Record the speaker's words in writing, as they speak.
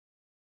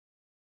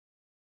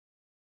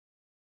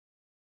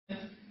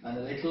and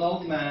a little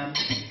old man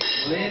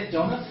lived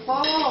on a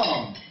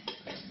farm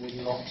with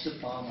lots of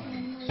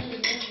farmland.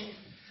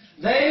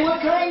 They were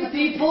kind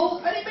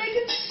people, and it made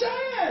them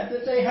sad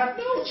that they had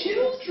no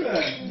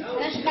children. No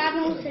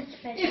children.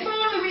 If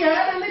only we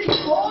had a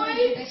little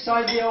boy,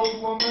 sighed the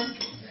old woman.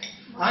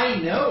 I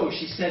know,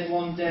 she said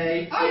one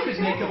day, I could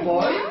make a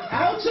boy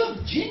out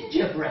of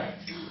gingerbread,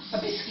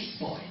 a biscuit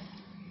boy.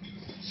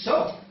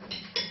 So,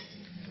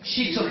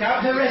 she took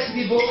out her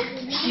recipe book,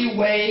 she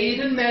weighed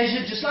and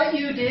measured just like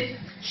you did,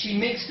 she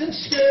mixed and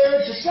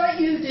stirred just like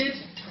you did,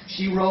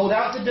 she rolled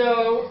out the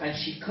dough and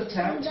she cut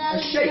out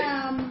a shape.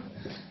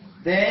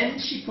 Then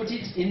she put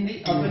it in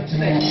the oven to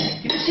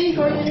bake. You can see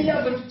going in the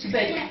oven to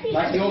bake,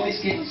 like your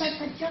biscuits.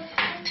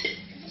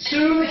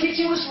 Soon the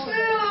kitchen was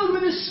filled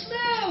with the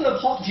smell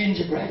of hot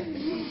gingerbread.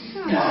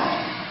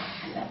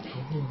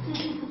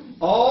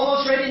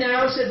 Almost ready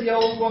now, said the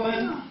old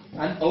woman,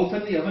 and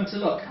opened the oven to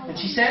look. And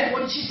she said,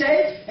 what did she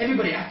say?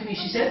 Everybody after me,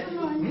 she said,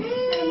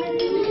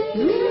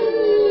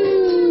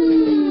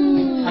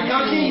 I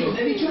can't hear you,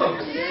 let me talk.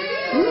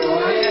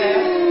 Oh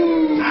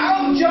yeah.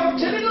 Out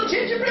jumped a little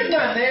gingerbread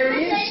man, there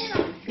he is.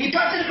 He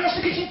pattered across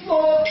the kitchen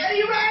floor, and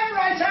he ran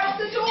right out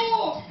the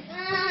door.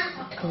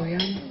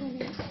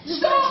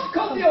 Stop,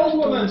 called the old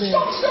woman.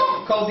 Stop,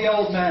 stop, called the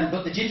old man.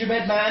 But the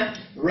gingerbread man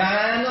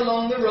ran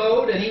along the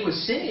road and he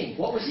was singing.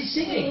 What was he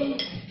singing?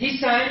 He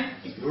sang,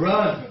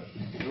 run,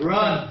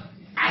 run,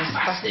 as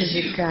fast as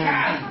you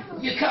can.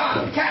 You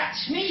can't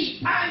catch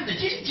me, I'm the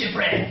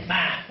gingerbread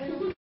man.